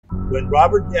When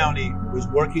Robert Downey was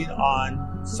working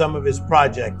on some of his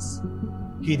projects,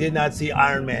 he did not see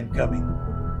Iron Man coming.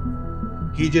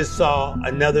 He just saw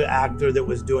another actor that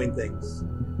was doing things.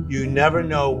 You never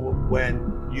know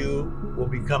when you will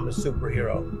become a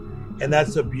superhero. And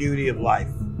that's the beauty of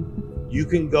life. You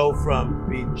can go from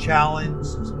being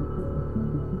challenged,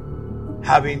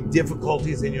 having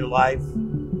difficulties in your life,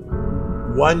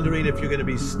 wondering if you're going to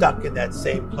be stuck in that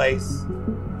same place,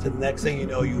 to the next thing you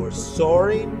know, you are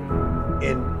soaring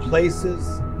in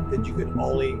places that you could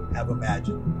only have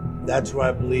imagined. That's where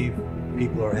I believe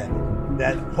people are headed.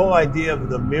 That whole idea of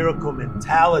the miracle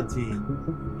mentality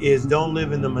is don't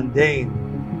live in the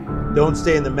mundane, don't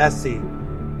stay in the messy,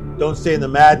 don't stay in the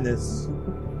madness,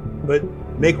 but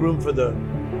make room for the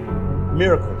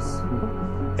miracles.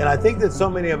 And I think that so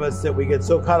many of us that we get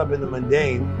so caught up in the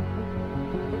mundane,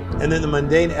 and then the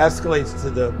mundane escalates to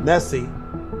the messy,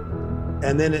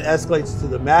 and then it escalates to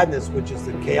the madness, which is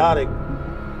the chaotic,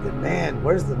 that man,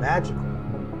 where's the magical?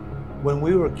 When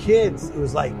we were kids, it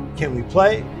was like, can we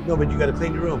play? No, but you got to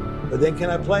clean your room. But then can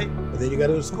I play? But then you got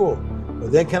to go to school.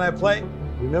 But then can I play?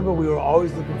 Remember, we were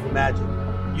always looking for magic.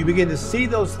 You begin to see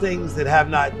those things that have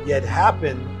not yet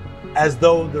happened as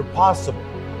though they're possible.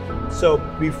 So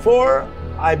before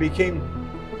I became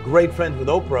great friends with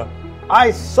Oprah,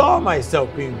 I saw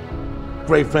myself being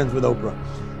great friends with Oprah.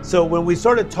 So when we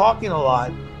started talking a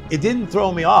lot, it didn't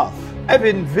throw me off. I've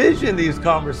envisioned these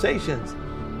conversations.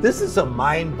 This is some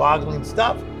mind-boggling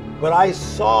stuff, but I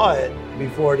saw it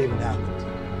before it even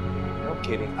happened. No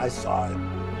kidding. I saw it.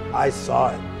 I saw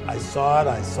it. I saw it.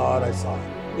 I saw it. I saw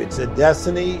it. It's a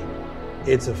destiny,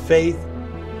 it's a faith,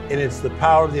 and it's the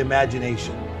power of the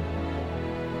imagination.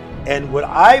 And what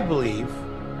I believe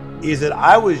is that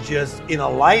I was just in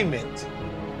alignment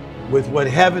with what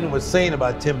heaven was saying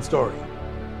about Tim Storey.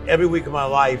 Every week of my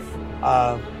life,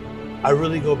 I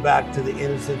really go back to the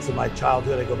innocence of my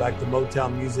childhood. I go back to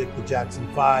Motown music, the Jackson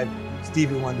 5,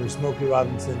 Stevie Wonder, Smokey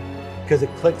Robinson, because it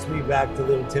clicks me back to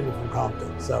little Timmy from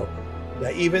Compton. So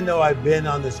even though I've been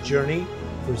on this journey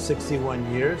for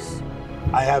 61 years,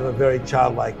 I have a very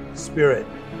childlike spirit.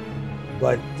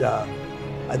 But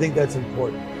I think that's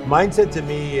important. Mindset to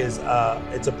me is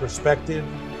it's a perspective,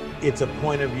 it's a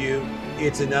point of view,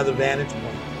 it's another vantage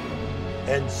point.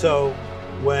 And so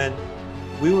when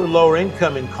we were lower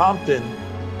income in Compton,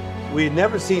 we had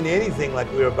never seen anything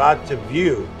like we were about to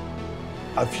view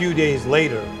a few days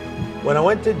later. When I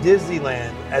went to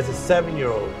Disneyland as a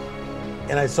 7-year-old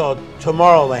and I saw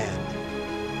Tomorrowland,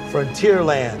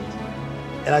 Frontierland,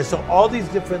 and I saw all these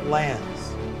different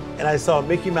lands, and I saw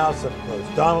Mickey Mouse up close,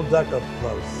 Donald Duck up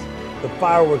close, the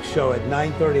fireworks show at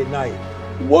 9:30 at night.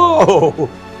 Whoa,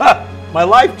 my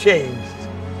life changed.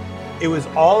 It was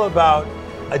all about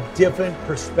a different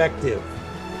perspective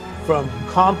from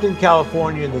Compton,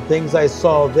 California, and the things I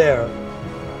saw there,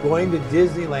 going to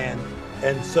Disneyland.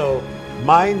 And so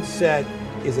mindset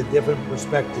is a different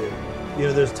perspective. You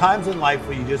know, there's times in life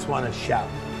where you just want to shout,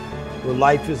 where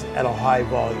life is at a high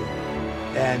volume.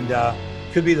 And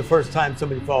could be the first time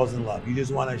somebody falls in love. You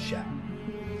just want to shout.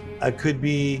 It could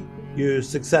be you're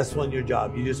successful in your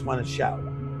job. You just want to shout.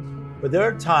 But there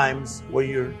are times where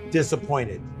you're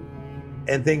disappointed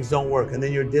and things don't work. And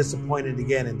then you're disappointed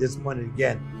again and disappointed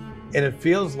again. And it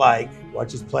feels like,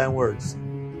 watch this play on words,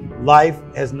 life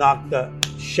has knocked the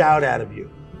shout out of you.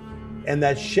 And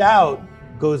that shout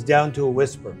goes down to a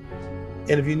whisper.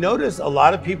 And if you notice, a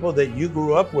lot of people that you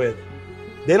grew up with,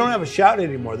 they don't have a shout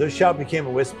anymore. Their shout became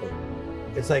a whisper.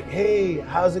 It's like, hey,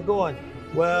 how's it going?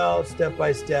 Well, step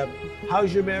by step.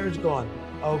 How's your marriage going?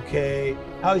 Okay.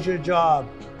 How's your job?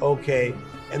 Okay.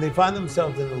 And they find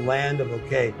themselves in the land of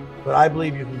okay. But I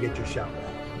believe you can get your shout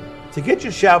back. To get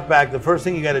your shout back, the first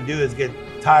thing you got to do is get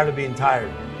tired of being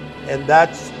tired. And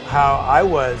that's how I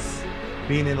was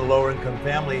being in a lower income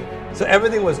family. So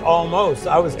everything was almost.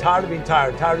 I was tired of being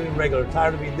tired, tired of being regular,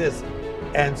 tired of being this.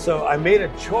 And so I made a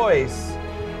choice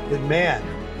that, man,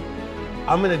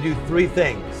 I'm going to do 3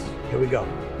 things. Here we go.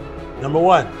 Number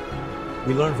 1,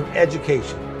 we learn from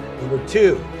education. Number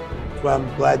 2, that's why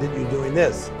I'm glad that you're doing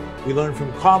this. We learn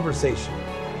from conversation.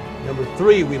 Number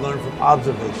 3, we learn from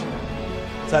observation.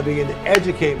 So I begin to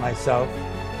educate myself.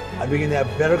 I begin to have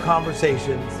better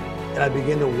conversations, and I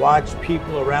begin to watch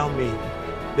people around me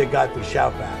that got their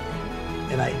shout back.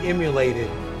 And I emulated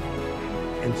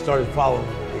and started following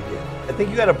what they did. I think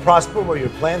you got to prosper where you're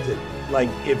planted. Like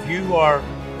if you are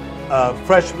a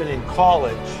freshman in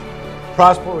college,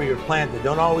 prosper where you're planted.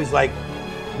 Don't always like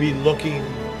be looking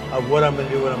at what I'm going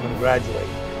to do when I'm going to graduate.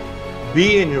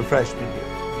 Be in your freshman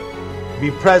year.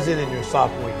 Be present in your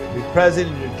sophomore year. Be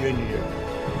present in your junior year.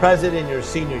 Present in your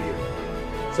senior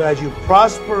year. So as you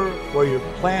prosper where you're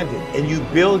planted and you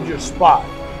build your spot,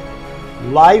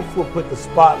 life will put the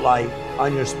spotlight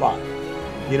on your spot.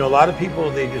 You know, a lot of people,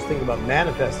 they just think about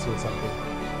manifesting something.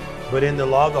 But in the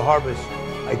law of the harvest,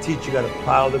 I teach you got to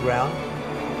plow the ground,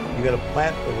 you got to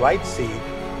plant the right seed,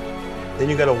 then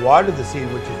you got to water the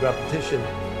seed, which is repetition,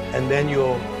 and then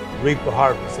you'll reap the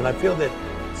harvest. And I feel that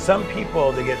some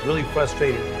people, they get really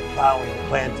frustrated in the plowing,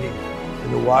 planting,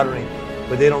 and the watering,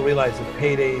 but they don't realize the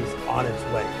payday's on its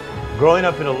way. Growing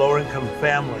up in a lower income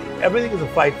family, everything is a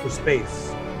fight for space.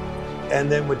 And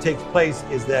then what takes place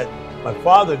is that my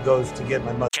father goes to get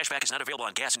my mother. Cashback is not available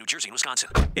on gas in New Jersey and Wisconsin.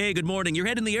 Hey, good morning. You're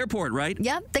heading to the airport, right?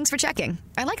 Yep, thanks for checking.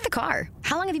 I like the car.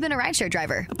 How long have you been a rideshare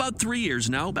driver? About 3 years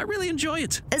now. I really enjoy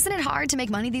it. Isn't it hard to make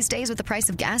money these days with the price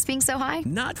of gas being so high?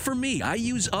 Not for me. I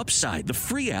use Upside, the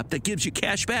free app that gives you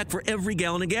cash back for every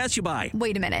gallon of gas you buy.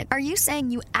 Wait a minute. Are you saying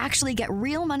you actually get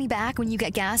real money back when you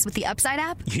get gas with the Upside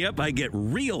app? Yep, I get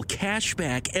real cash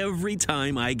back every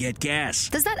time I get gas.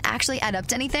 Does that actually add up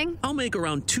to anything? I'll make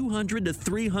around $200 to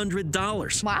 $300.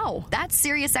 Wow, that's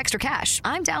serious extra cash.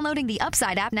 I'm downloading the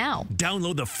Upside app now.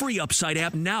 Download the free Upside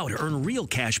app now to earn real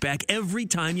cash back every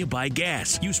time you buy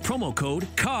gas. Use promo code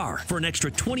CAR for an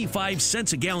extra 25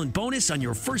 cents a gallon bonus on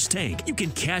your first tank. You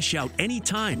can cash out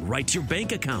anytime right to your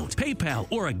bank account, PayPal,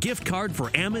 or a gift card for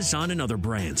Amazon and other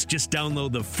brands. Just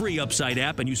download the free Upside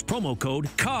app and use promo code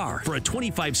CAR for a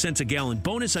 25 cents a gallon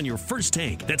bonus on your first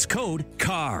tank. That's code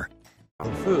CAR.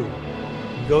 Food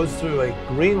goes through a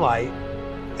green light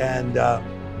and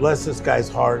bless this guy's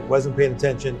heart, wasn't paying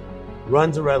attention,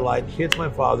 runs a red light, hits my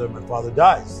father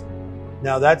dies.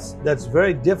 Now that's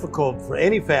very difficult for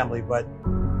any family, but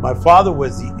my father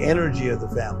was the energy of the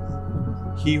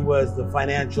family. He was the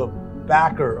financial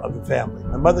backer of the family.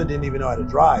 My mother didn't even know how to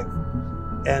drive.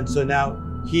 And so now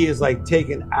he is like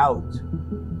taken out.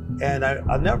 And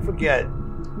I'll never forget,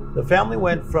 the family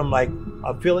went from like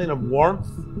a feeling of warmth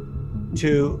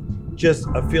to just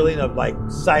a feeling of like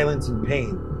silence and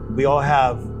pain. We all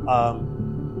have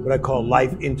what I call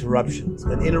life interruptions.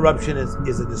 An interruption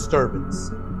is a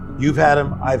disturbance. You've had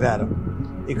them, I've had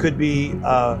them. It could be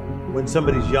when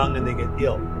somebody's young and they get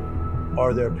ill,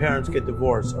 or their parents get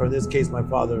divorced, or in this case, my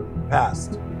father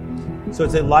passed. So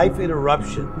it's a life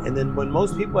interruption. And then when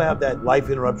most people have that life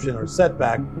interruption or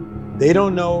setback, they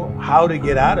don't know how to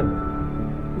get out of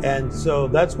it. And so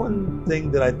that's one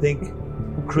thing that I think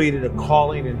created a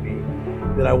calling in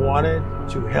me, that I wanted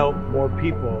to help more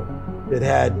people that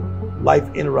had life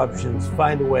interruptions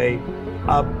find a way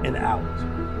up and out.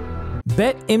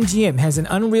 BetMGM has an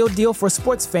unreal deal for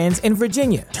sports fans in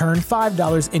Virginia. Turn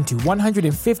 $5 into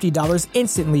 $150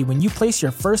 instantly when you place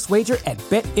your first wager at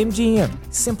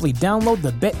BetMGM. Simply download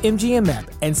the BetMGM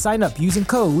app and sign up using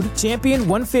code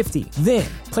Champion150. Then,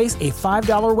 place a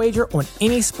 $5 wager on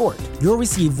any sport. You'll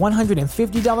receive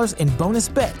 $150 in bonus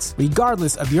bets,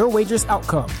 regardless of your wager's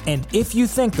outcome. And if you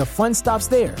think the fun stops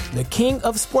there, the King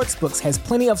of Sportsbooks has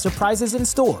plenty of surprises in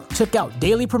store. Check out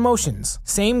daily promotions,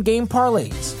 same-game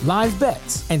parlays, live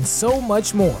bets, and so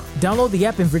much more. Download the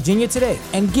app in Virginia today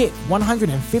and get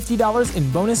 $150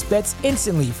 in bonus bets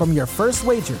instantly from your first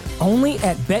wager. Only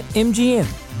at BetMGM.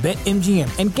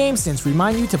 BetMGM and GameSense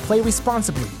remind you to play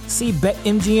responsibly. See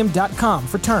BetMGM.com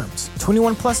for terms.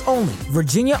 21 plus only.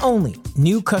 Virginia only.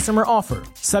 New customer offer.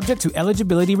 Subject to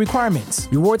eligibility requirements.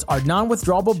 Rewards are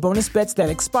non-withdrawable bonus bets that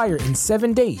expire in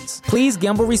 7 days. Please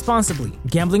gamble responsibly.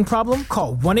 Gambling problem?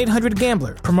 Call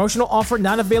 1-800-GAMBLER. Promotional offer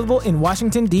not available in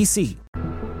Washington, D.C.